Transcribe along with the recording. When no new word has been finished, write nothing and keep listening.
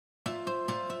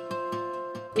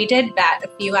We did vet a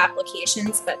few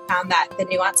applications, but found that the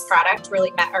Nuance product really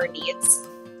met our needs.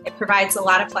 It provides a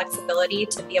lot of flexibility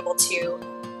to be able to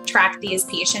track these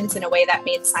patients in a way that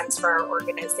made sense for our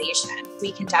organization.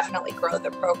 We can definitely grow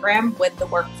the program with the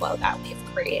workflow that we've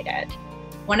created.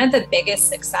 One of the biggest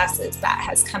successes that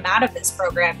has come out of this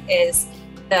program is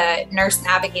the Nurse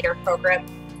Navigator program.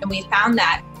 And we found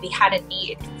that we had a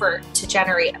need to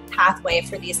generate a pathway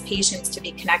for these patients to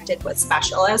be connected with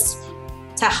specialists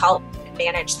to help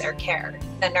manage their care.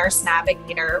 The Nurse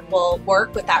Navigator will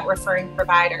work with that referring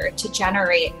provider to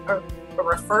generate a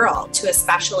referral to a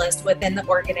specialist within the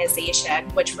organization,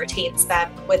 which retains them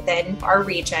within our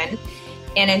region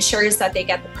and ensures that they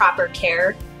get the proper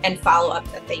care and follow-up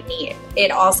that they need. It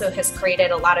also has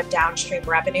created a lot of downstream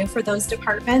revenue for those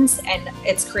departments, and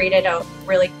it's created a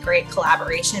really great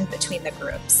collaboration between the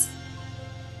groups.